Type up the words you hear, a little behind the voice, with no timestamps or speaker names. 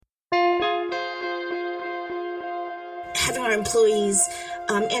having our employees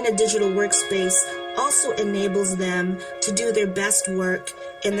in a digital workspace also enables them to do their best work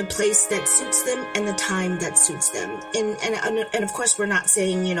in the place that suits them and the time that suits them. And of course, we're not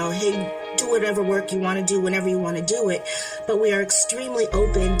saying, hey, do whatever work you want to do whenever you want to do it. But we are extremely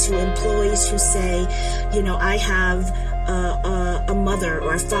open to employees who say, I have a mother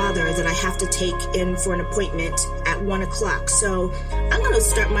or a father that I have to take in for an appointment at 1:00. So I'm going to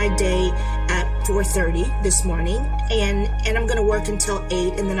start my day at 4:30 this morning, and I'm going to work until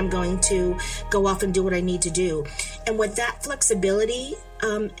 8, and then I'm going to go off and do what I need to do. And what that flexibility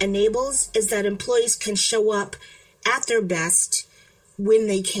enables is that employees can show up at their best when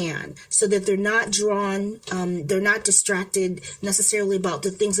they can, so that they're not drawn, they're not distracted necessarily about the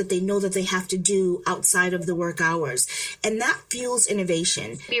things that they know that they have to do outside of the work hours. And that fuels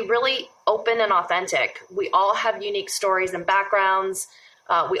innovation. Be really open and authentic. We all have unique stories and backgrounds.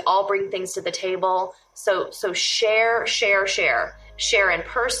 We all bring things to the table. So share. Share in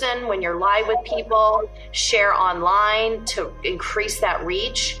person when you're live with people, share online to increase that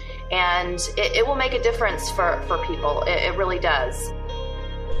reach. And it will make a difference for people. It really does.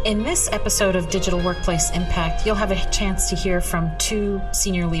 In this episode of Digital Workplace Impact, you'll have a chance to hear from two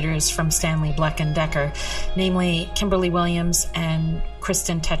senior leaders from Stanley Black & Decker, namely Kimberly Williams and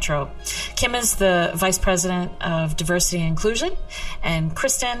Kristen Tetro. Kim is the Vice President of Diversity and Inclusion, and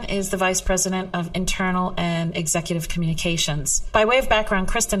Kristen is the Vice President of Internal and Executive Communications. By way of background,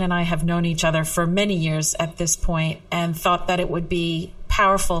 Kristen and I have known each other for many years at this point and thought that it would be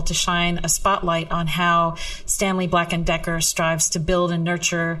powerful to shine a spotlight on how Stanley Black & Decker strives to build and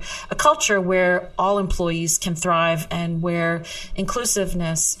nurture a culture where all employees can thrive and where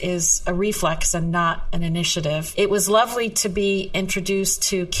inclusiveness is a reflex and not an initiative. It was lovely to be introduced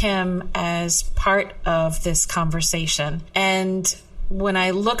to Kim as part of this conversation. And when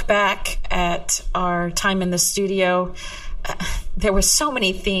I look back at our time in the studio, there were so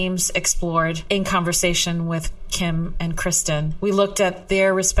many themes explored in conversation with Kim and Kristen. We looked at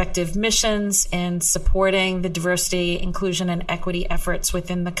their respective missions in supporting the diversity, inclusion, and equity efforts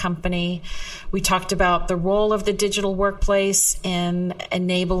within the company. We talked about the role of the digital workplace in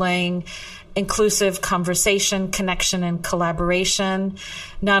enabling inclusive conversation, connection, and collaboration,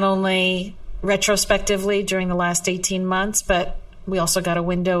 not only retrospectively during the last 18 months, but we also got a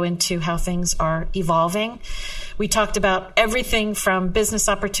window into how things are evolving. We talked about everything from business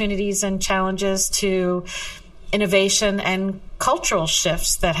opportunities and challenges to innovation and cultural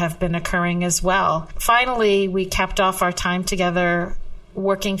shifts that have been occurring as well. Finally, we capped off our time together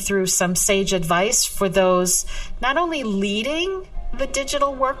working through some sage advice for those not only leading the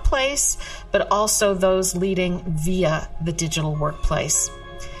digital workplace, but also those leading via the digital workplace.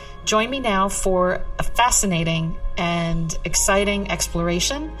 Join me now for a fascinating and exciting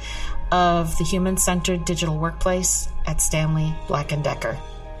exploration of the human-centered digital workplace at Stanley Black & Decker.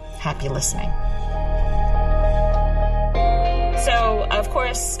 Happy listening. So, of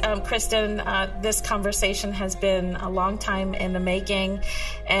course, Kristen, this conversation has been a long time in the making,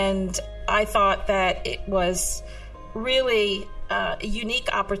 and I thought that it was really a unique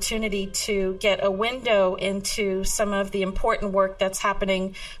opportunity to get a window into some of the important work that's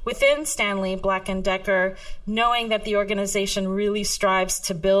happening within Stanley Black & Decker, knowing that the organization really strives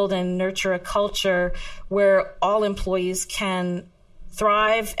to build and nurture a culture where all employees can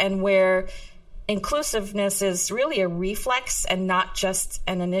thrive and where inclusiveness is really a reflex and not just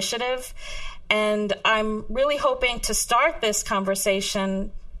an initiative. And I'm really hoping to start this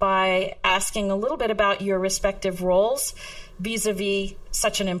conversation by asking a little bit about your respective roles vis-a-vis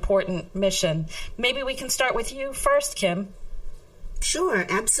such an important mission. Maybe we can start with you first, Kim. Sure,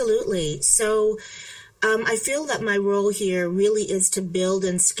 absolutely. So I feel that my role here really is to build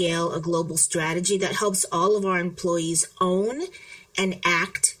and scale a global strategy that helps all of our employees own and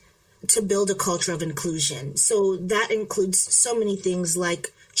act to build a culture of inclusion. So that includes so many things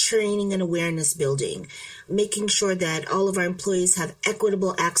like training and awareness building, making sure that all of our employees have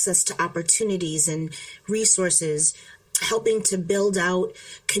equitable access to opportunities and resources, helping to build out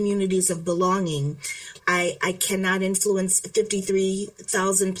communities of belonging. I cannot influence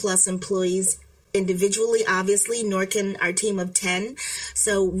 53,000 plus employees individually, obviously, nor can our team of 10.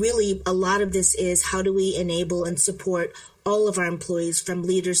 So really, a lot of this is how do we enable and support all of our employees, from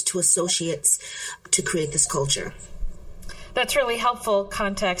leaders to associates, to create this culture. That's really helpful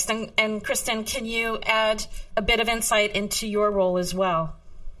context. And Kristen, can you add a bit of insight into your role as well?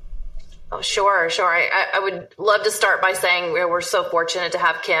 Oh, sure. I would love to start by saying we're so fortunate to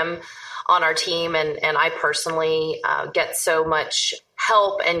have Kim on our team, and I personally get so much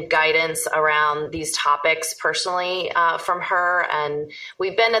help and guidance around these topics personally from her. And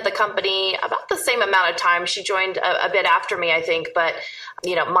we've been at the company about the same amount of time. She joined a bit after me, I think, but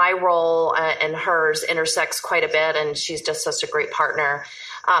my role and hers intersects quite a bit, and she's just such a great partner.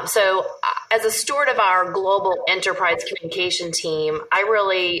 So as a steward of our global enterprise communication team, I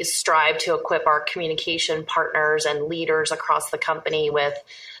really strive to equip our communication partners and leaders across the company with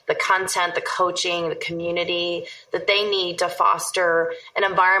the content, the coaching, the community that they need to foster an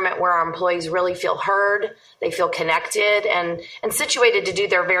environment where our employees really feel heard, they feel connected, and situated to do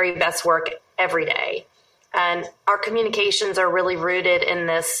their very best work every day. And our communications are really rooted in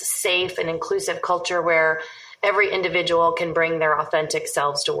this safe and inclusive culture where every individual can bring their authentic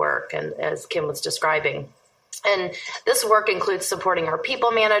selves to work, and as Kim was describing. And this work includes supporting our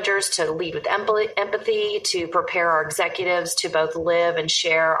people managers to lead with empathy, to prepare our executives to both live and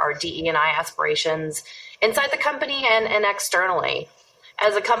share our DE&I aspirations inside the company and externally.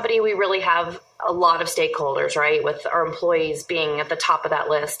 As a company, we really have a lot of stakeholders, right, with our employees being at the top of that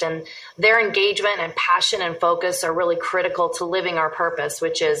list. And their engagement and passion and focus are really critical to living our purpose,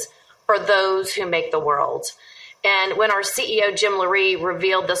 which is for those who make the world. And when our CEO, Jim Lurie,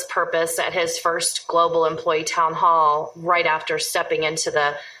 revealed this purpose at his first global employee town hall right after stepping into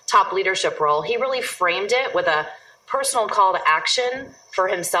the top leadership role, he really framed it with a personal call to action for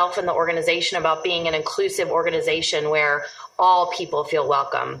himself and the organization about being an inclusive organization where all people feel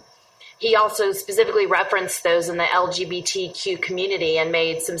welcome. He also specifically referenced those in the LGBTQ community and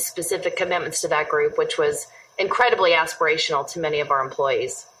made some specific commitments to that group, which was incredibly aspirational to many of our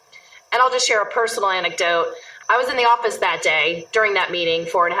employees. And I'll just share a personal anecdote. I was in the office that day during that meeting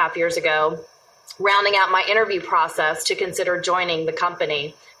 4.5 years ago, rounding out my interview process to consider joining the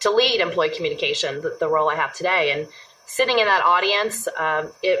company to lead employee communication, the role I have today. And sitting in that audience,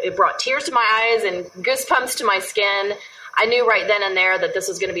 it brought tears to my eyes and goosebumps to my skin. I knew right then and there that this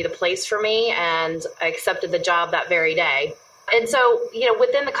was going to be the place for me, and I accepted the job that very day. And so,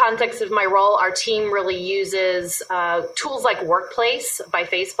 within the context of my role, our team really uses tools like Workplace by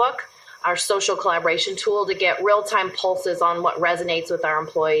Facebook, our social collaboration tool, to get real-time pulses on what resonates with our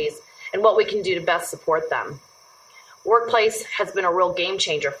employees and what we can do to best support them. Workplace has been a real game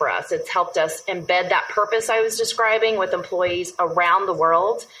changer for us. It's helped us embed that purpose I was describing with employees around the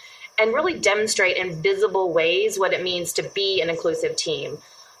world and really demonstrate in visible ways what it means to be an inclusive team.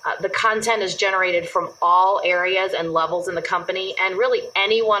 The content is generated from all areas and levels in the company, and really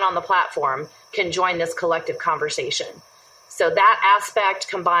anyone on the platform can join this collective conversation. So that aspect,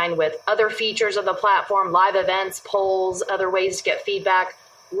 combined with other features of the platform, live events, polls, other ways to get feedback,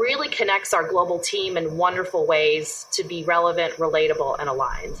 really connects our global team in wonderful ways to be relevant, relatable, and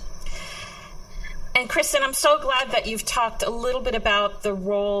aligned. And Kristen, I'm so glad that you've talked a little bit about the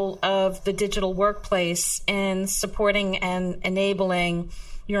role of the digital workplace in supporting and enabling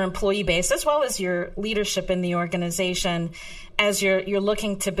your employee base, as well as your leadership in the organization, as you're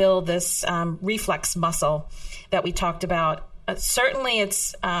looking to build this reflex muscle that we talked about. Certainly,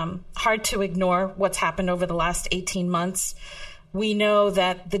 it's hard to ignore what's happened over the last 18 months. We know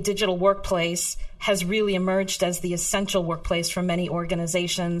that the digital workplace has really emerged as the essential workplace for many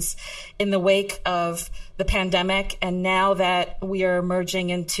organizations in the wake of the pandemic. And now that we are emerging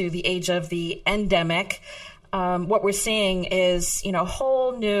into the age of the endemic, what we're seeing is, a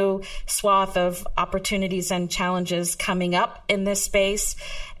whole new swath of opportunities and challenges coming up in this space.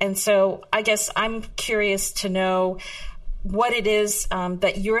 And so I guess I'm curious to know what it is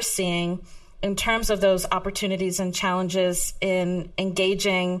that you're seeing in terms of those opportunities and challenges in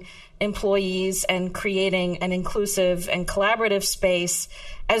engaging employees and creating an inclusive and collaborative space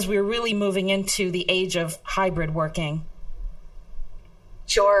as we're really moving into the age of hybrid working.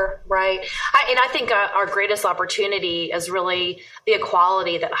 Sure, right. I think our greatest opportunity is really the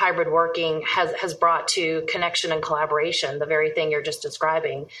equality that hybrid working has brought to connection and collaboration, the very thing you're just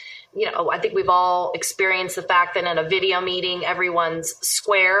describing. I think we've all experienced the fact that in a video meeting, everyone's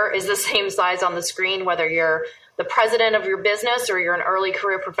square is the same size on the screen, whether you're the president of your business or you're an early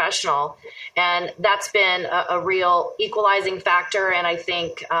career professional. And that's been a real equalizing factor, and I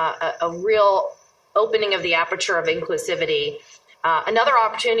think a real opening of the aperture of inclusivity. Another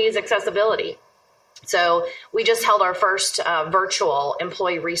opportunity is accessibility. So we just held our first virtual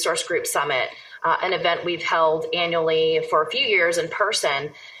Employee Resource Group Summit, an event we've held annually for a few years in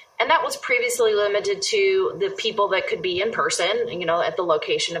person. And that was previously limited to the people that could be in person, at the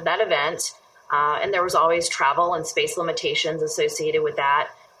location of that event. And there was always travel and space limitations associated with that.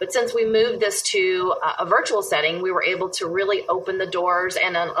 But since we moved this to a virtual setting, we were able to really open the doors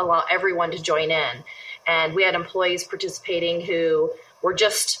and allow everyone to join in. And we had employees participating who were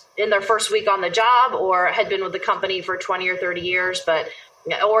just in their first week on the job or had been with the company for 20 or 30 years,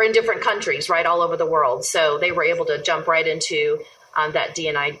 or in different countries, right, all over the world. So they were able to jump right into that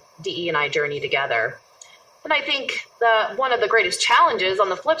DE&I journey together. And I think one of the greatest challenges on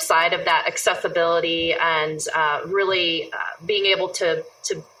the flip side of that accessibility and really being able to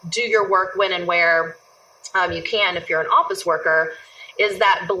do your work when and where you can if you're an office worker is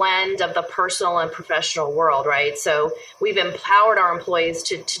that blend of the personal and professional world, right? So we've empowered our employees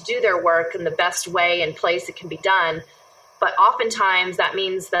to do their work in the best way and place it can be done. But oftentimes that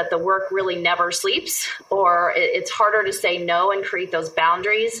means that the work really never sleeps, or it's harder to say no and create those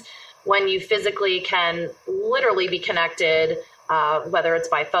boundaries when you physically can literally be connected, whether it's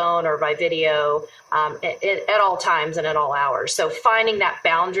by phone or by video, at all times and at all hours. So finding that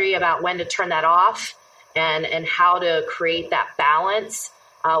boundary about when to turn that off and how to create that balance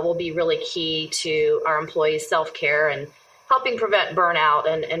will be really key to our employees' self-care and helping prevent burnout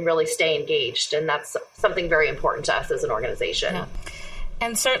and really stay engaged. And that's something very important to us as an organization. Yeah.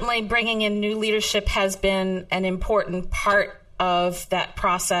 And certainly bringing in new leadership has been an important part of that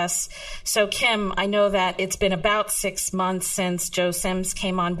process. So Kim, I know that it's been about 6 months since Joe Sims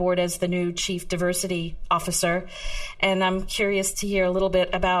came on board as the new Chief Diversity Officer. And I'm curious to hear a little bit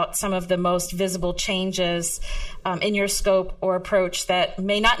about some of the most visible changes in your scope or approach that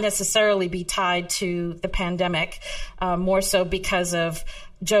may not necessarily be tied to the pandemic, more so because of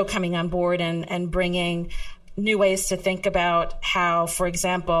Joe coming on board and bringing new ways to think about how, for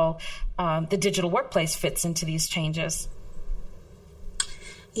example, the digital workplace fits into these changes.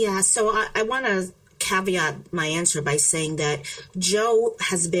 Yeah, so I want to caveat my answer by saying that Joe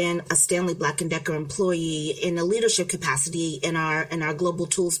has been a Stanley Black & Decker employee in a leadership capacity in our global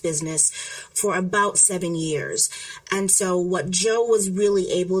tools business for about 7 years. And so what Joe was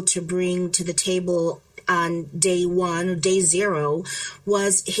really able to bring to the table on day one or day zero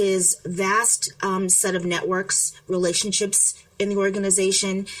was his vast set of networks, relationships in the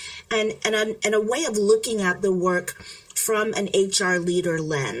organization, and a way of looking at the work from an HR leader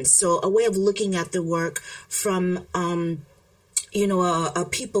lens. So a way of looking at the work from, a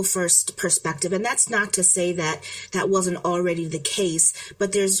people first perspective. And that's not to say that that wasn't already the case,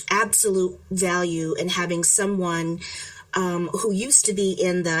 but there's absolute value in having someone who used to be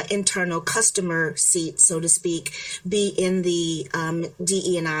in the internal customer seat, so to speak, be in the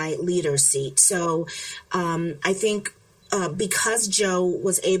DE&I leader seat. So I think because Joe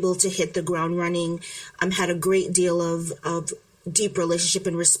was able to hit the ground running, had a great deal of deep relationship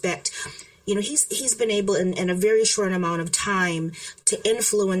and respect. You know, he's been able in a very short amount of time to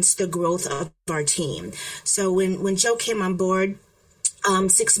influence the growth of our team. So when Joe came on board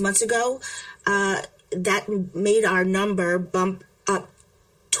 6 months ago, that made our number bump up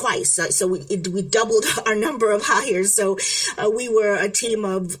twice. So we doubled our number of hires. So we were a team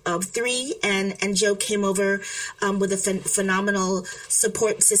of 3, and Joe came over with a phenomenal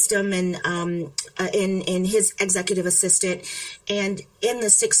support system and in his executive assistant. And in the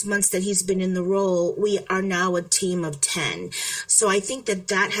 6 months that he's been in the role, we are now a team of 10. So I think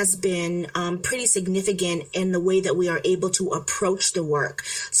that has been pretty significant in the way that we are able to approach the work.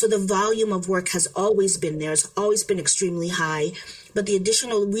 So the volume of work has always been there. It's always been extremely high. But the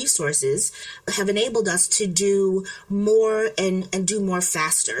additional resources have enabled us to do more and do more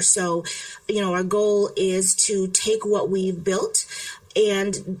faster. So, our goal is to take what we've built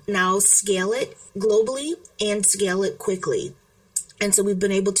and now scale it globally and scale it quickly. And so we've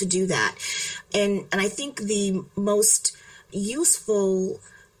been able to do that. And I think the most useful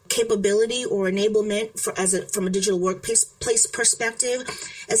capability or enablement from a digital workplace perspective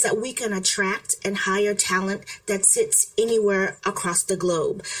is that we can attract and hire talent that sits anywhere across the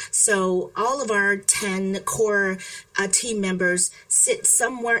globe. So all of our 10 core team members sit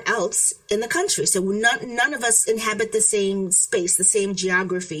somewhere else in the country. So none of us inhabit the same space, the same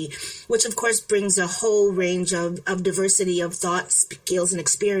geography, which of course brings a whole range of diversity of thoughts, skills, and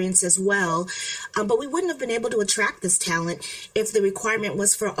experience as well. But we wouldn't have been able to attract this talent if the requirement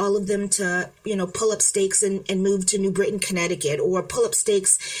was for all of them to, pull up stakes and move to New Britain, Connecticut, or pull up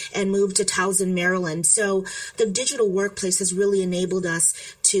stakes and move to Towson, Maryland. So the digital workplace has really enabled us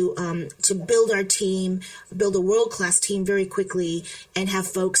to build our team, build a world-class team very quickly, and have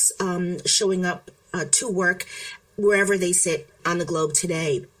folks showing up to work wherever they sit on the globe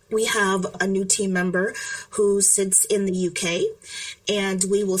today. We have a new team member who sits in the UK, and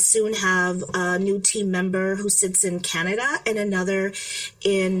we will soon have a new team member who sits in Canada and another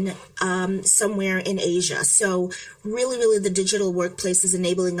in somewhere in Asia. So really, really the digital workplace is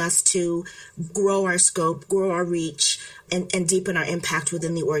enabling us to grow our scope, grow our reach, and deepen our impact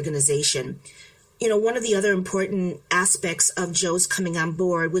within the organization. one of the other important aspects of Joe's coming on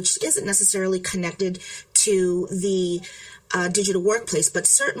board, which isn't necessarily connected to the digital workplace, but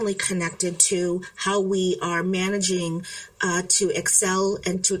certainly connected to how we are managing to excel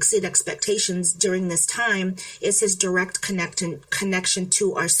and to exceed expectations during this time, is his direct connection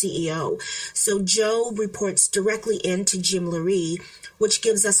to our CEO. So Joe reports directly into Jim Lurie, which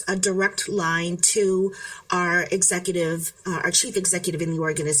gives us a direct line to our chief executive in the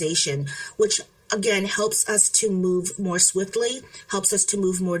organization, which again helps us to move more swiftly, helps us to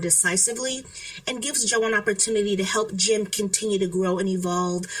move more decisively, and gives Joe an opportunity to help Jim continue to grow and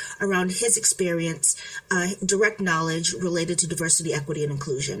evolve around his experience, direct knowledge related to diversity, equity, and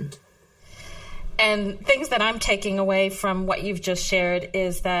inclusion. And things that I'm taking away from what you've just shared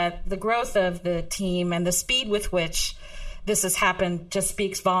is that the growth of the team and the speed with which this has happened just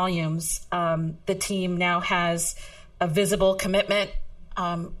speaks volumes. The team now has a visible commitment,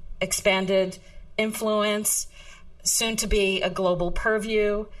 expanded influence, soon to be a global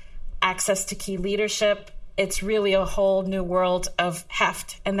purview, access to key leadership. It's really a whole new world of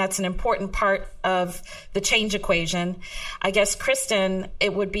heft, and that's an important part of the change equation. I guess, Kristen,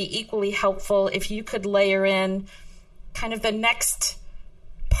 it would be equally helpful if you could layer in kind of the next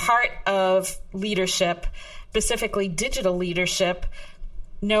part of leadership, specifically digital leadership,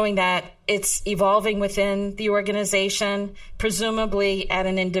 knowing that it's evolving within the organization, presumably at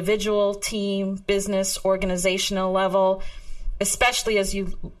an individual, team, business, organizational level, especially as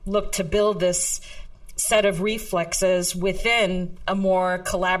you look to build this set of reflexes within a more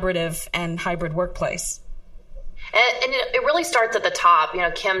collaborative and hybrid workplace. And it really starts at the top.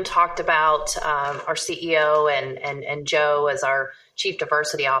 Kim talked about our CEO and Joe as our Chief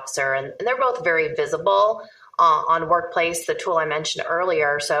Diversity Officer, and they're both very visible on Workplace, the tool I mentioned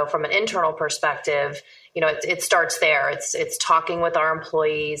earlier. So from an internal perspective, it starts there. It's talking with our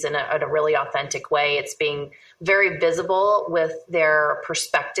employees in a really authentic way. It's being very visible with their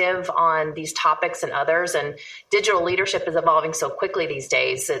perspective on these topics and others. And digital leadership is evolving so quickly these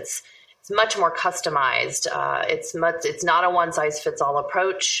days. It's much more customized. It's not a one-size-fits-all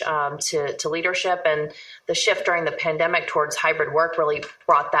approach to leadership, and the shift during the pandemic towards hybrid work really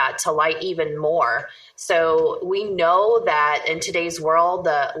brought that to light even more. So we know that in today's world,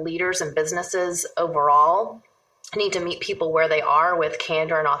 the leaders and businesses overall need to meet people where they are with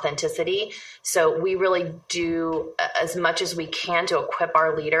candor and authenticity. So we really do as much as we can to equip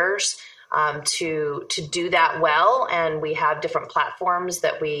our leaders to do that well, and we have different platforms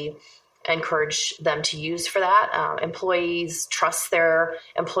that we encourage them to use for that. Employees trust their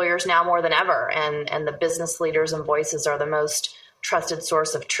employers now more than ever, and the business leaders and voices are the most trusted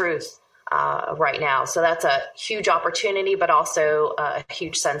source of truth right now. So that's a huge opportunity, but also a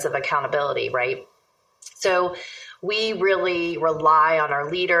huge sense of accountability, right? So we really rely on our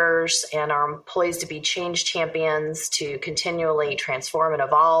leaders and our employees to be change champions, to continually transform and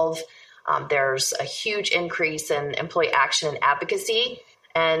evolve. There's a huge increase in employee action and advocacy,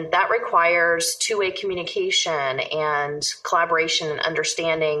 and that requires two-way communication and collaboration and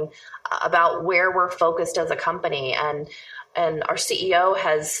understanding about where we're focused as a company. And our CEO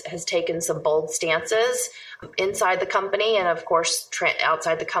has taken some bold stances inside the company, and of course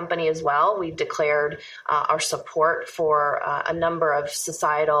outside the company as well. We've declared our support for a number of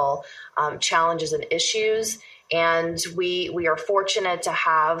societal challenges and issues. And we are fortunate to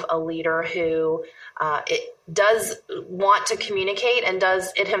have a leader who does want to communicate and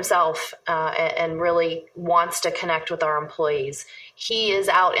does it himself and really wants to connect with our employees. He is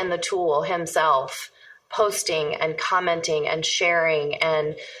out in the tool himself, posting and commenting and sharing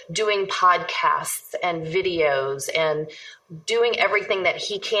and doing podcasts and videos and doing everything that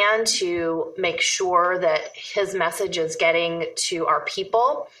he can to make sure that his message is getting to our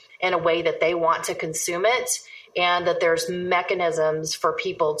people in a way that they want to consume it, and that there's mechanisms for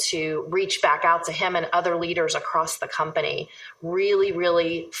people to reach back out to him and other leaders across the company, really,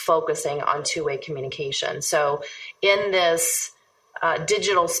 really focusing on two-way communication. So in this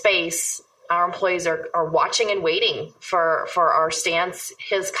digital space, our employees are watching and waiting for our stance,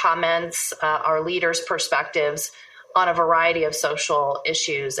 his comments, our leaders' perspectives on a variety of social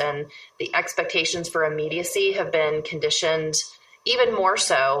issues. And the expectations for immediacy have been conditioned even more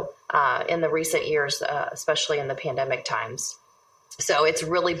so in the recent years, especially in the pandemic times. So it's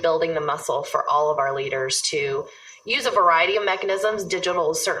really building the muscle for all of our leaders to use a variety of mechanisms.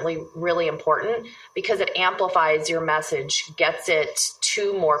 Digital is certainly really important because it amplifies your message, gets it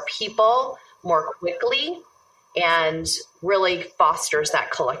to more people more quickly, and really fosters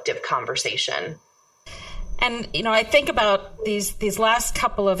that collective conversation. And, I think about these last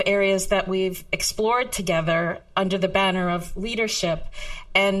couple of areas that we've explored together under the banner of leadership.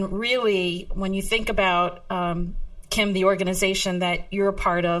 And really, when you think about, Kim, the organization that you're a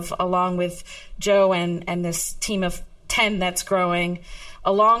part of, along with Joe and this team of 10 that's growing,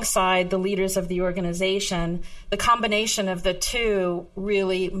 alongside the leaders of the organization, the combination of the two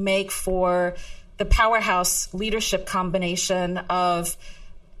really make for the powerhouse leadership combination of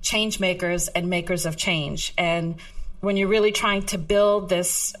change makers and makers of change. And when you're really trying to build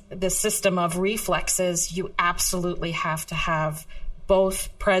this system of reflexes, you absolutely have to have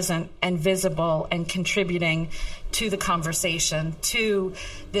both present and visible and contributing to the conversation, to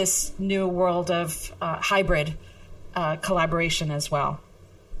this new world of hybrid collaboration as well.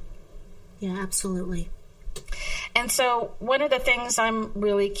 Yeah, absolutely. And so one of the things I'm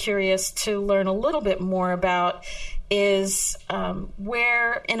really curious to learn a little bit more about is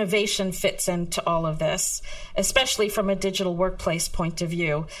where innovation fits into all of this, especially from a digital workplace point of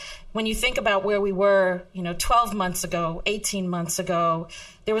view. When you think about where we were, 12 months ago, 18 months ago,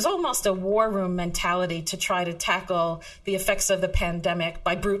 there was almost a war room mentality to try to tackle the effects of the pandemic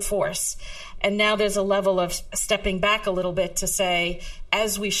by brute force. And now there's a level of stepping back a little bit to say,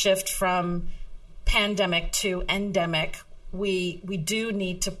 as we shift from pandemic to endemic, we do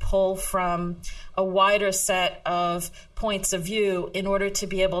need to pull from a wider set of points of view in order to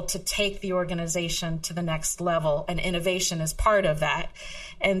be able to take the organization to the next level, and innovation is part of that.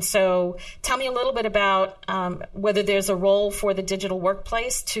 And so tell me a little bit about whether there's a role for the digital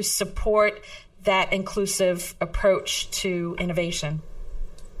workplace to support that inclusive approach to innovation.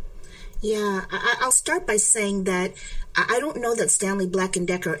 Yeah, I'll start by saying that I don't know that Stanley Black &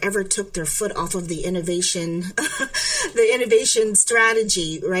 Decker ever took their foot off of the innovation, the innovation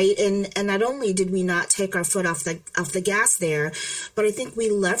strategy, right? And not only did we not take our foot off the gas there, but I think we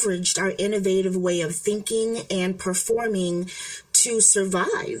leveraged our innovative way of thinking and performing to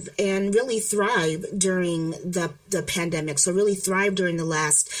survive and really thrive during the pandemic. So really thrive during the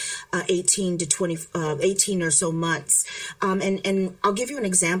last 18 or so months. And I'll give you an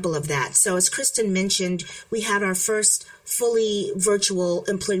example of that. So as Kristen mentioned, we had our first fully virtual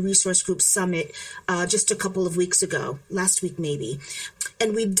Employee Resource Group Summit just a couple of weeks ago, last week maybe.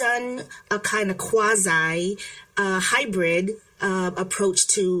 And we've done a kind of quasi hybrid approach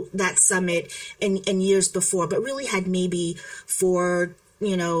to that summit in years before, but really had maybe 4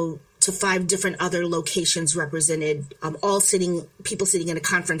 to 5 different other locations represented, people sitting in a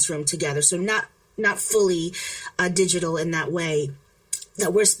conference room together. So not fully digital in that way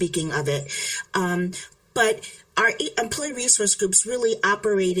that we're speaking of it. But our employee resource groups really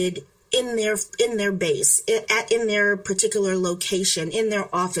operated in their base, in their particular location, in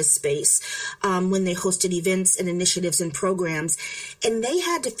their office space, when they hosted events and initiatives and programs. And they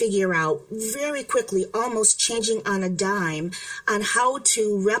had to figure out very quickly, almost changing on a dime, on how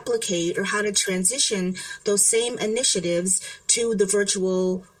to replicate or how to transition those same initiatives to the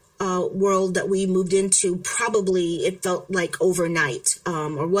virtual world that we moved into. Probably it felt like overnight,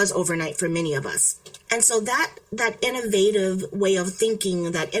 or was overnight for many of us. And so that innovative way of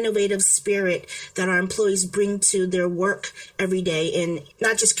thinking, that innovative spirit that our employees bring to their work every day, in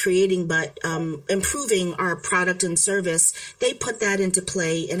not just creating but improving our product and service, they put that into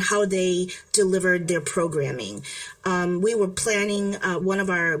play in how they delivered their programming. We were planning, one of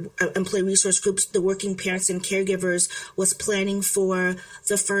our employee resource groups, the Working Parents and Caregivers, was planning for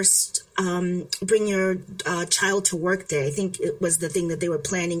the first Bring Your Child to Work Day. I think it was the thing that they were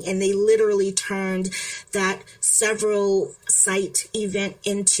planning. And they literally turned that several site event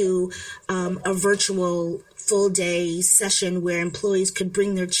into a virtual full day session where employees could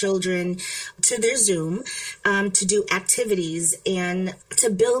bring their children to their Zoom to do activities and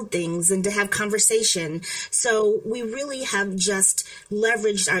to build things and to have conversation. So we really have just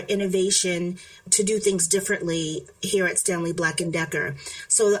leveraged our innovation to do things differently here at Stanley Black & Decker.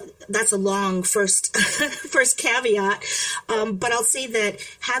 So that's a long first caveat. But I'll say that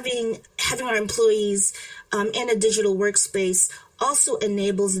having our employees in a digital workspace also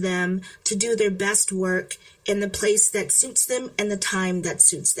enables them to do their best work in the place that suits them and the time that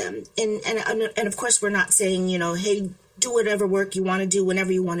suits them. And of course, we're not saying, hey, do whatever work you want to do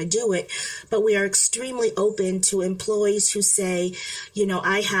whenever you want to do it. But we are extremely open to employees who say,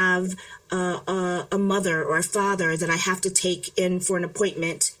 I have a mother or a father that I have to take in for an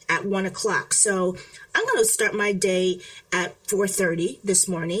appointment at 1:00. So I'm going to start my day at 4:30 this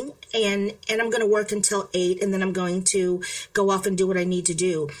morning, and I'm going to work until 8, and then I'm going to go off and do what I need to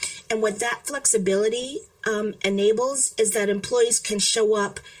do. And what that flexibility enables is that employees can show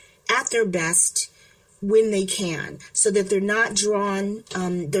up at their best when they can, so that they're not drawn,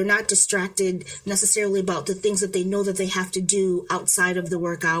 they're not distracted necessarily about the things that they know that they have to do outside of the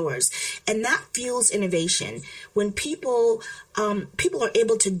work hours. And that fuels innovation. When people are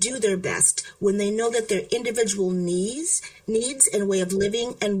able to do their best, when they know that their individual needs and way of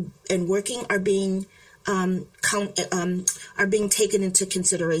living and working are being taken into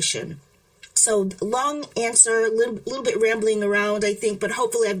consideration. So long answer, a little bit rambling around, I think, but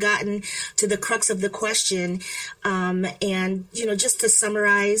hopefully I've gotten to the crux of the question. And, just to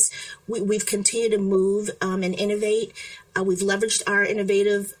summarize, we've continued to move and innovate. We've leveraged our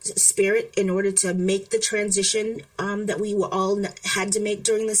innovative spirit in order to make the transition that we were all had to make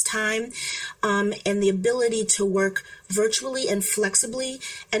during this time. And the ability to work virtually and flexibly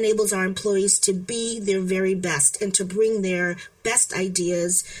enables our employees to be their very best and to bring their best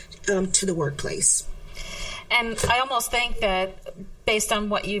ideas to the workplace. And I almost think that based on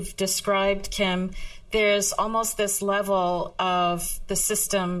what you've described, Kim, there's almost this level of the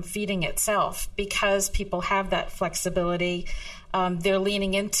system feeding itself because people have that flexibility. They're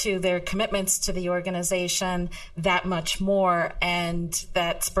leaning into their commitments to the organization that much more, and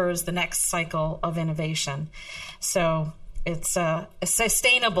that spurs the next cycle of innovation. So it's a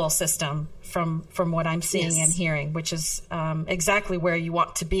sustainable system from what I'm seeing and hearing, which is exactly where you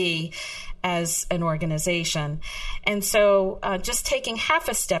want to be as an organization. And so just taking half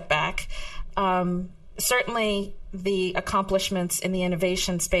a step back, certainly the accomplishments in the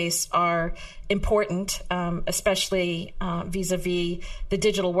innovation space are important, especially vis-a-vis the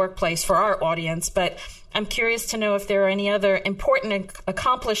digital workplace for our audience. But I'm curious to know if there are any other important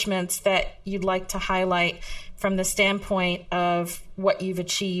accomplishments that you'd like to highlight from the standpoint of what you've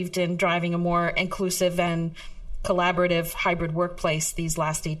achieved in driving a more inclusive and collaborative hybrid workplace these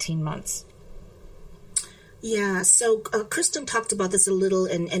last 18 months. Yeah, so Kristen talked about this a little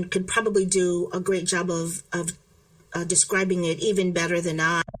and could probably do a great job of describing it even better than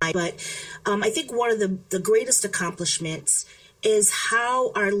I. But I think one of the greatest accomplishments is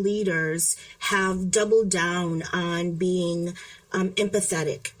how our leaders have doubled down on being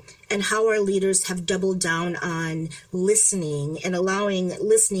empathetic, and how our leaders have doubled down on listening and allowing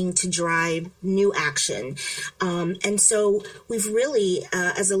listening to drive new action. And so we've really,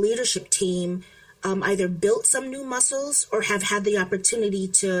 as a leadership team, either built some new muscles or have had the opportunity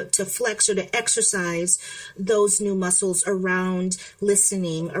to flex or to exercise those new muscles around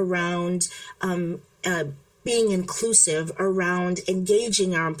listening, around being inclusive, around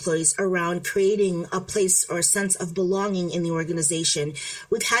engaging our employees, around creating a place or a sense of belonging in the organization.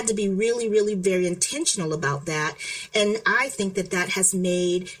 We've had to be really, really very intentional about that. And I think that has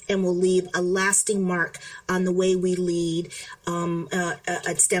made and will leave a lasting mark on the way we lead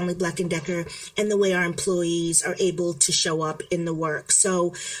at Stanley Black & Decker and the way our employees are able to show up in the work.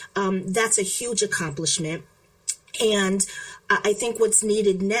 So that's a huge accomplishment. And I think what's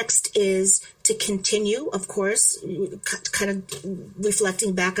needed next is to continue, of course, kind of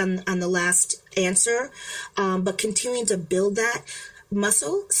reflecting back on the last answer, but continuing to build that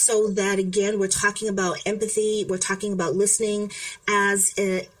muscle so that, again, we're talking about empathy, we're talking about listening as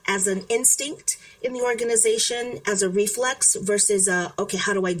an instinct in the organization, as a reflex versus, okay,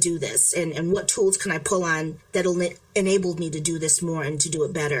 how do I do this? And what tools can I pull on that'll enable me to do this more and to do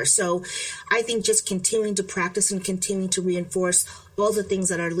it better? So I think just continuing to practice and continuing to reinforce all the things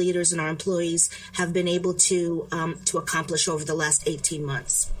that our leaders and our employees have been able to accomplish over the last 18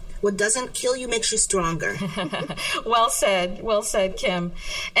 months. What doesn't kill you makes you stronger. Well said, Kim.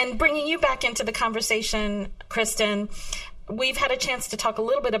 And bringing you back into the conversation, Kristen, we've had a chance to talk a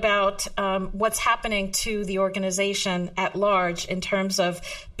little bit about what's happening to the organization at large in terms of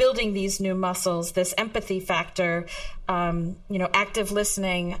building these new muscles, this empathy factor, active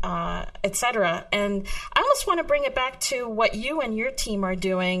listening, et cetera. And I almost want to bring it back to what you and your team are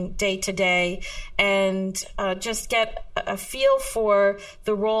doing day to day and just get a feel for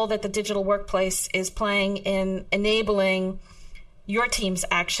the role that the digital workplace is playing in enabling your team's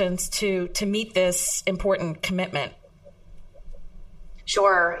actions to meet this important commitment.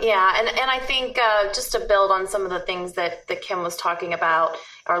 Sure. Yeah. And I think just to build on some of the things that Kim was talking about,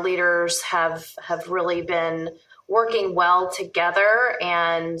 our leaders have really been working well together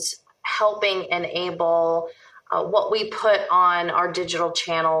and helping enable what we put on our digital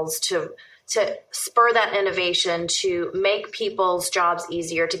channels to spur that innovation, to make people's jobs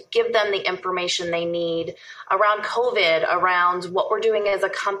easier, to give them the information they need around COVID, around what we're doing as a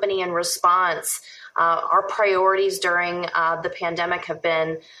company in response. Our priorities during the pandemic have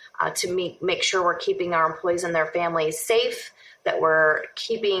been to make sure we're keeping our employees and their families safe, that we're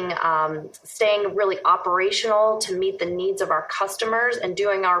keeping, staying really operational to meet the needs of our customers and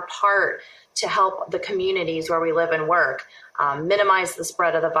doing our part to help the communities where we live and work, minimize the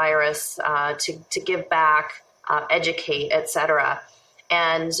spread of the virus, to give back, educate, et cetera.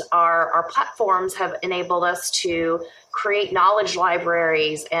 And our platforms have enabled us to create knowledge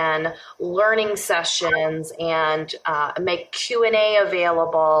libraries and learning sessions and make Q&A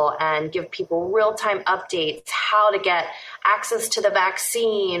available and give people real-time updates, how to get access to the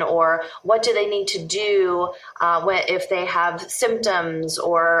vaccine or what do they need to do if they have symptoms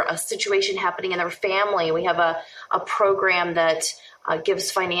or a situation happening in their family. We have a program that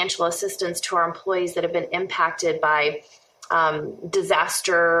gives financial assistance to our employees that have been impacted by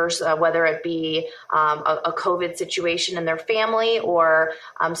disasters, whether it be a COVID situation in their family or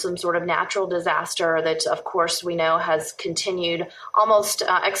some sort of natural disaster that, of course, we know has continued almost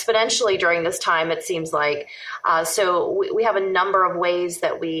exponentially during this time, it seems like. So we have a number of ways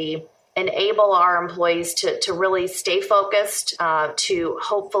that we enable our employees to really stay focused, to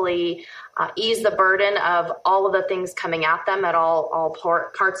hopefully ease the burden of all of the things coming at them at all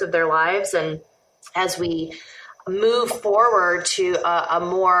parts of their lives. And as we move forward to a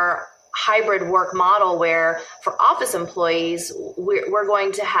more hybrid work model where for office employees, we're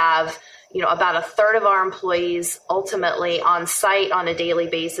going to have, about a third of our employees ultimately on site on a daily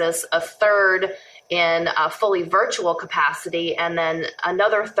basis, a third in a fully virtual capacity, and then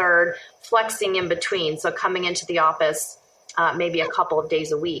another third flexing in between. So coming into the office maybe a couple of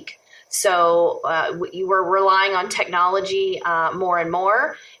days a week. So we're relying on technology more and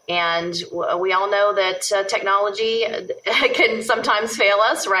more. And we all know that technology can sometimes fail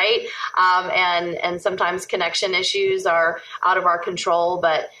us, right? And sometimes connection issues are out of our control.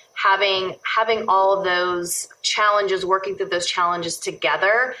 But having all of those challenges, working through those challenges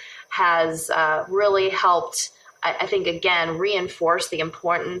together has really helped, I think, again, reinforce the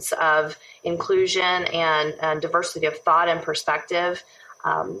importance of inclusion and diversity of thought and perspective.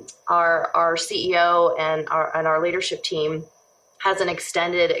 Our CEO and our leadership team has an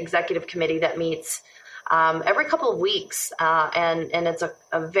extended executive committee that meets every couple of weeks, and it's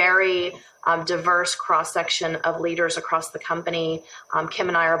a very diverse cross-section of leaders across the company. Kim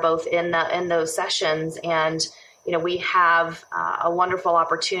and I are both in those sessions, and we have a wonderful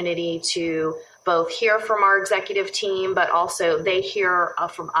opportunity to both hear from our executive team, but also they hear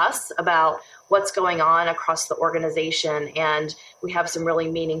from us about what's going on across the organization, and we have some really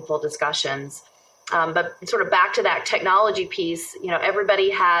meaningful discussions. But sort of back to that technology piece,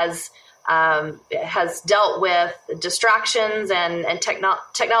 everybody has dealt with distractions and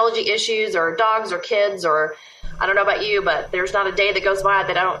technology issues, or dogs or kids, or I don't know about you, but there's not a day that goes by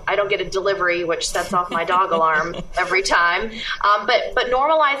that I don't get a delivery, which sets off my dog alarm every time. But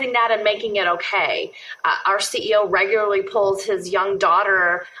normalizing that and making it okay. Our CEO regularly pulls his young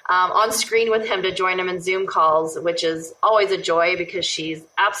daughter on screen with him to join him in Zoom calls, which is always a joy because she's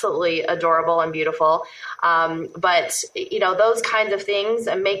absolutely adorable and beautiful. But those kinds of things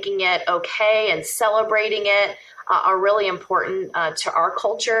and making it okay and celebrating it are really important to our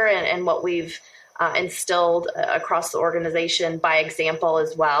culture and what we've instilled across the organization by example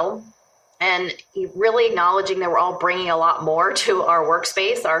as well. And really acknowledging that we're all bringing a lot more to our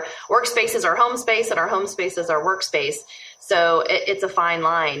workspace. Our workspace is our home space, and our home space is our workspace. So it's a fine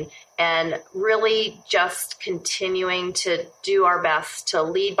line. And really just continuing to do our best to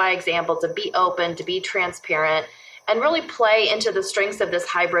lead by example, to be open, to be transparent, and really play into the strengths of this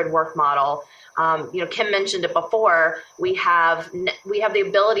hybrid work model. Kim mentioned it before. We have the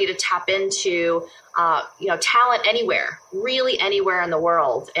ability to tap into talent anywhere, really anywhere in the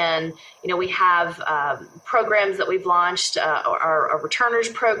world. And we have programs that we've launched. Our returners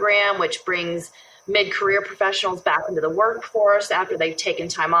program, which brings mid-career professionals back into the workforce after they've taken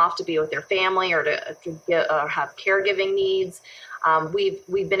time off to be with their family or to have caregiving needs.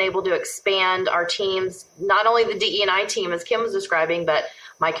 We've been able to expand our teams, not only the DE&I team, as Kim was describing, but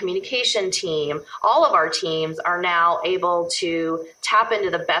my communication team. All of our teams are now able to tap into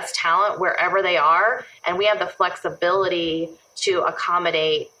the best talent wherever they are, and we have the flexibility to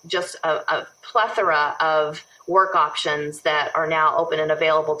accommodate just a plethora of work options that are now open and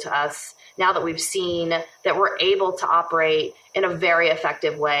available to us now that we've seen that we're able to operate in a very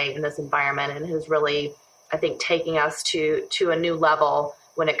effective way in this environment, and has really, I think, taking us to a new level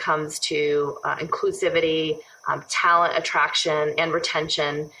when it comes to inclusivity, talent attraction and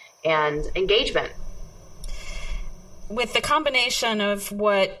retention, and engagement. With the combination of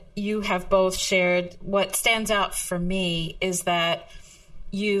what you have both shared, what stands out for me is that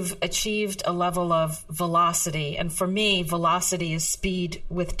you've achieved a level of velocity. And for me, velocity is speed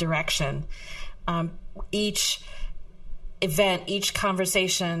with direction. Each event, each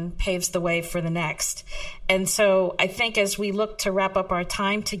conversation paves the way for the next. And so I think as we look to wrap up our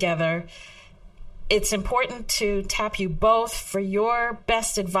time together, it's important to tap you both for your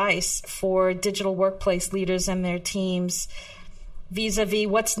best advice for digital workplace leaders and their teams vis-a-vis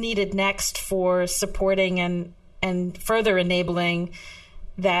what's needed next for supporting and further enabling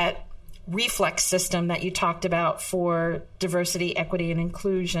that reflex system that you talked about for diversity, equity, and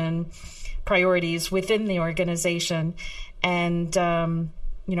inclusion priorities within the organization, and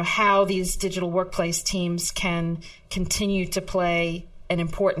how these digital workplace teams can continue to play an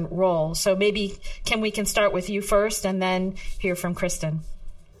important role. So maybe, Kim, we can start with you first and then hear from Kristen.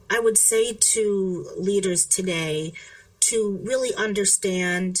 I would say to leaders today to really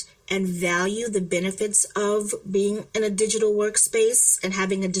understand and value the benefits of being in a digital workspace and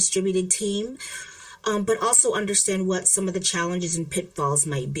having a distributed team, but also understand what some of the challenges and pitfalls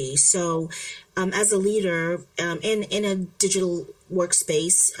might be. So as a leader in a digital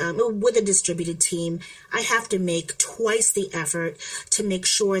workspace with a distributed team, I have to make twice the effort to make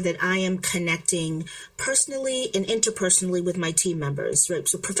sure that I am connecting personally and interpersonally with my team members, right?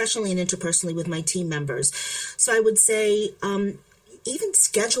 So professionally and interpersonally with my team members. So I would say, even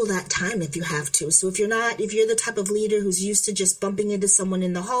schedule that time if you have to. So if you're the type of leader who's used to just bumping into someone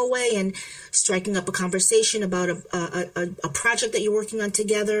in the hallway and striking up a conversation about a project that you're working on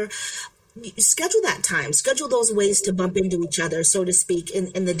together, schedule that time, schedule those ways to bump into each other, so to speak,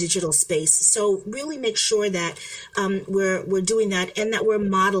 in the digital space. So really make sure that we're doing that and that we're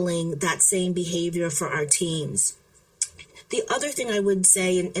modeling that same behavior for our teams. The other thing I would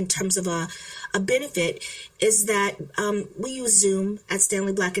say in terms of a benefit is that we use Zoom at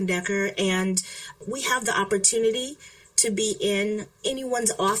Stanley Black & Decker, and we have the opportunity to be in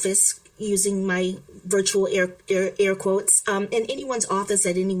anyone's office, using my virtual air quotes, in anyone's office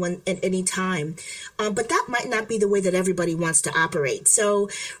at any time. But that might not be the way that everybody wants to operate. So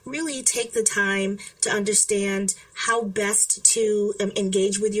really take the time to understand how best to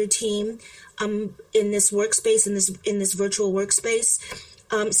engage with your team in this workspace, in this virtual workspace.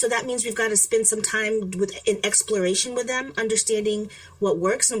 So that means we've got to spend some time in exploration with them, understanding what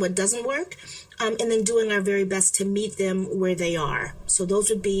works and what doesn't work, and then doing our very best to meet them where they are. So those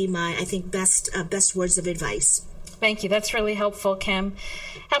would be my, I think, best words of advice. Thank you. That's really helpful, Kim.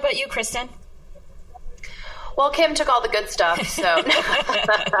 How about you, Kristen? Well, Kim took all the good stuff, so no,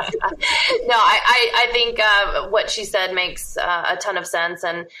 I think what she said makes a ton of sense.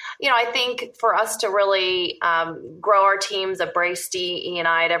 And, I think for us to really grow our teams, embrace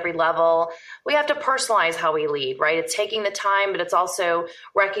DE&I at every level, we have to personalize how we lead, right? It's taking the time, but it's also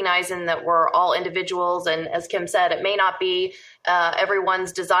recognizing that we're all individuals. And as Kim said, it may not be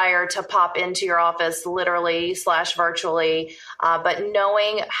everyone's desire to pop into your office literally / virtually, but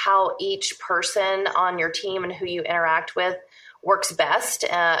knowing how each person on your team and who you interact with works best,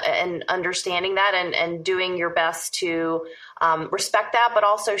 and understanding that and doing your best to respect that, but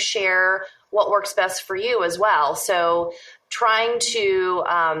also share what works best for you as well. So trying to,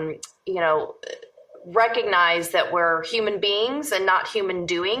 recognize that we're human beings and not human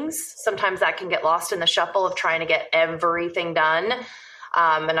doings. Sometimes that can get lost in the shuffle of trying to get everything done.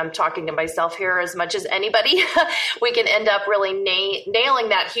 And I'm talking to myself here as much as anybody. We can end up really nailing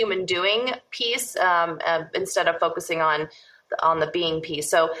that human doing piece instead of focusing on the being piece.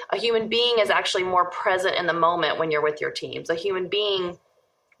 So a human being is actually more present in the moment when you're with your teams. A human being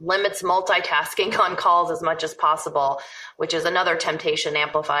limits multitasking on calls as much as possible, which is another temptation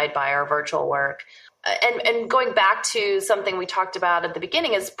amplified by our virtual work. And going back to something we talked about at the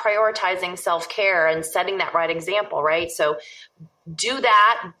beginning is prioritizing self-care and setting that right example, right? So do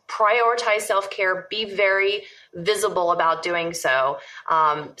that, prioritize self-care, be very visible about doing so.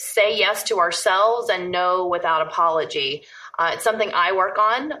 Say yes to ourselves and no without apology. It's something I work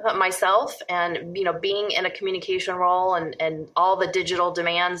on myself, and, being in a communication role and all the digital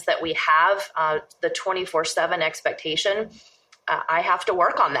demands that we have, the 24/7 expectation, I have to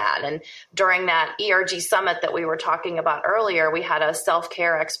work on that. And during that ERG summit that we were talking about earlier, we had a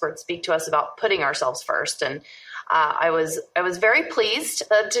self-care expert speak to us about putting ourselves first. And I was very pleased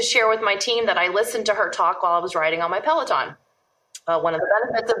to share with my team that I listened to her talk while I was riding on my Peloton. One of the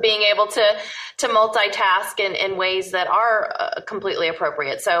benefits of being able to multitask in ways that are completely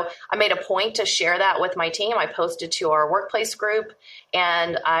appropriate. So I made a point to share that with my team. I posted to our workplace group,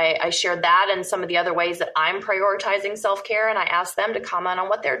 and I shared that and some of the other ways that I'm prioritizing self-care, and I asked them to comment on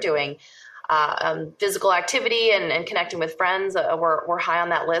what they're doing. Physical activity and connecting with friends were high on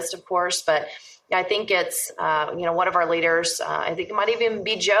that list, of course, but I think it's, one of our leaders, I think it might even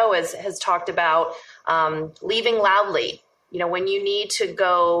be Joe, has talked about leaving loudly. When you need to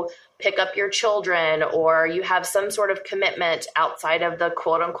go pick up your children, or you have some sort of commitment outside of the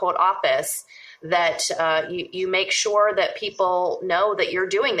quote unquote office, that you make sure that people know that you're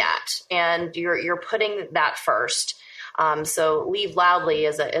doing that and you're putting that first. So leave loudly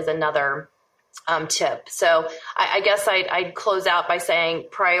is another tip. So I guess I'd close out by saying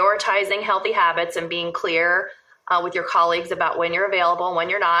prioritizing healthy habits and being clear with your colleagues about when you're available and when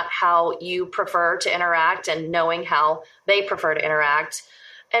you're not, how you prefer to interact, and knowing how they prefer to interact.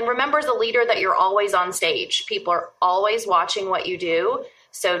 And remember, as a leader, that you're always on stage. People are always watching what you do.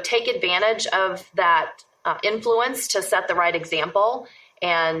 So take advantage of that influence to set the right example.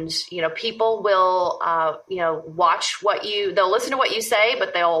 And, people will, they'll listen to what you say,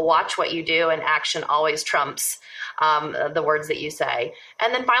 but they'll watch what you do, and action always trumps the words that you say.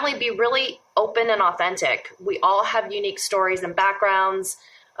 And then finally, be really open and authentic. We all have unique stories and backgrounds.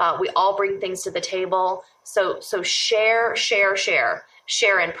 We all bring things to the table. So share.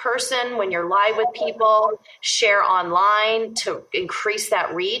 Share in person when you're live with people, share online to increase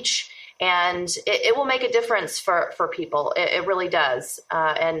that reach. And it will make a difference for people. It really does.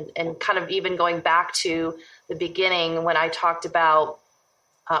 And kind of even going back to the beginning when I talked about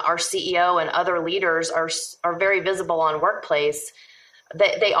our CEO and other leaders are very visible on Workplace.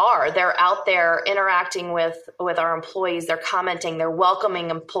 They're out there interacting with our employees. They're commenting, they're welcoming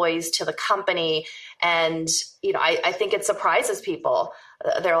employees to the company. And, I think it surprises people.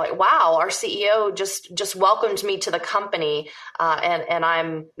 They're like, wow, our CEO just welcomed me to the company. And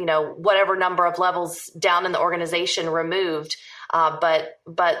I'm, whatever number of levels down in the organization removed. But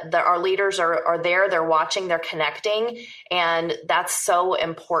our leaders are there, they're watching, they're connecting. And that's so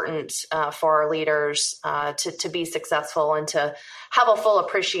important for our leaders to be successful and to have a full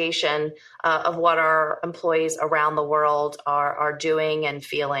appreciation of what our employees around the world are doing and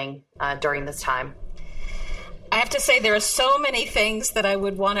feeling during this time. I have to say there are so many things that I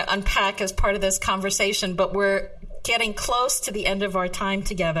would want to unpack as part of this conversation, but we're getting close to the end of our time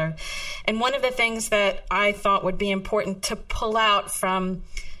together. And one of the things that I thought would be important to pull out from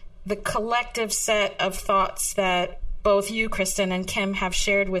the collective set of thoughts that both you, Kristen, and Kim have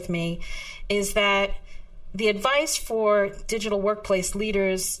shared with me is that the advice for digital workplace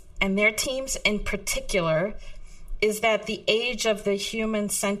leaders and their teams in particular is that the age of the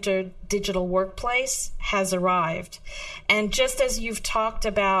human-centered digital workplace has arrived. And just as you've talked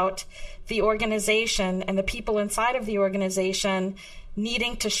about the organization and the people inside of the organization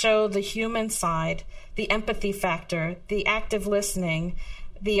needing to show the human side, the empathy factor, the active listening,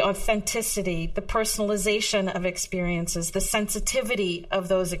 the authenticity, the personalization of experiences, the sensitivity of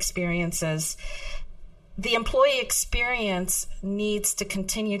those experiences, the employee experience needs to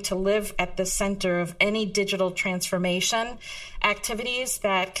continue to live at the center of any digital transformation activities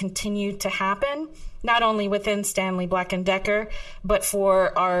that continue to happen, not only within Stanley Black & Decker, but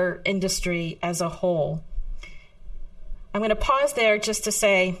for our industry as a whole. I'm going to pause there just to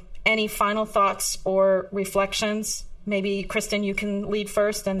say any final thoughts or reflections. Maybe, Kristen, you can lead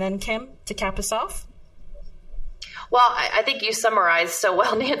first, and then Kim to cap us off. Well, I think you summarized so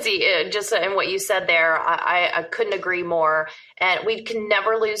well, Nancy, just in what you said there. I couldn't agree more. And we can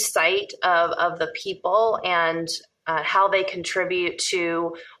never lose sight of the people and how they contribute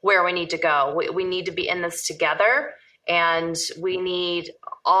to where we need to go. We need to be in this together, and we need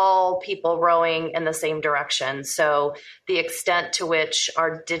all people rowing in the same direction. So the extent to which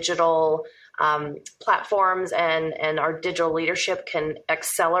our digital platforms and our digital leadership can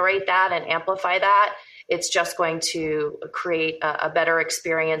accelerate that and amplify that, it's just going to create a better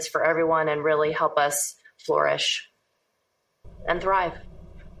experience for everyone and really help us flourish and thrive.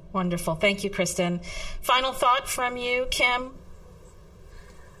 Wonderful. Thank you, Kristen. Final thought from you, Kim?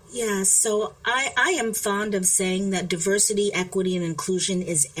 Yeah, so I am fond of saying that diversity, equity, and inclusion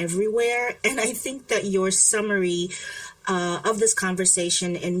is everywhere. And I think that your summary of this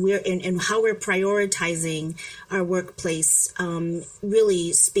conversation and how we're prioritizing our workplace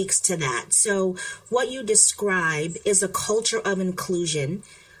really speaks to that. So what you describe is a culture of inclusion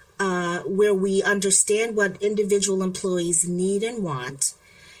where we understand what individual employees need and want,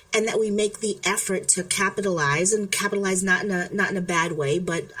 and that we make the effort to capitalize not in a bad way,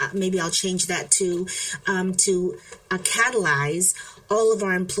 but maybe I'll change that to catalyze all of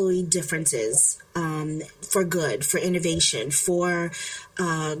our employee differences for good, for innovation, for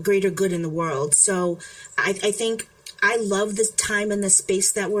greater good in the world. So I think I love this time and the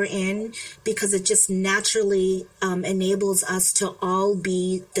space that we're in because it just naturally enables us to all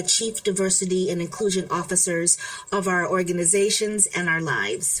be the chief diversity and inclusion officers of our organizations and our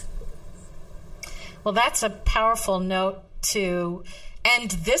lives. Well, that's a powerful note to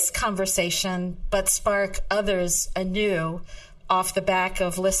end this conversation, but spark others anew off the back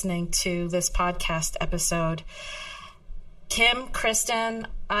of listening to this podcast episode. Kim, Kristen,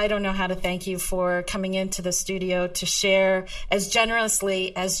 I don't know how to thank you for coming into the studio to share as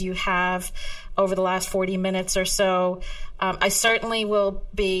generously as you have over the last 40 minutes or so. I certainly will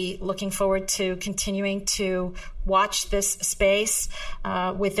be looking forward to continuing to watch this space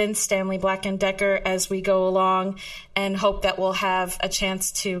within Stanley Black & Decker as we go along, and hope that we'll have a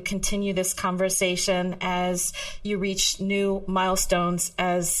chance to continue this conversation as you reach new milestones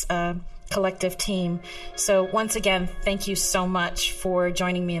as a collective team. So once again, thank you so much for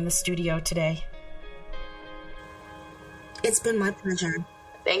joining me in the studio today. It's been my pleasure.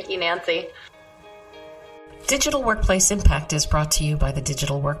 Thank you, Nancy. Digital Workplace Impact is brought to you by the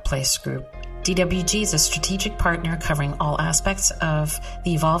Digital Workplace Group. DWG is a strategic partner covering all aspects of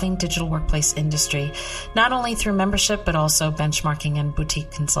the evolving digital workplace industry, not only through membership, but also benchmarking and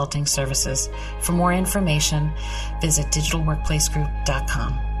boutique consulting services. For more information, visit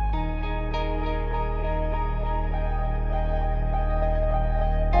digitalworkplacegroup.com.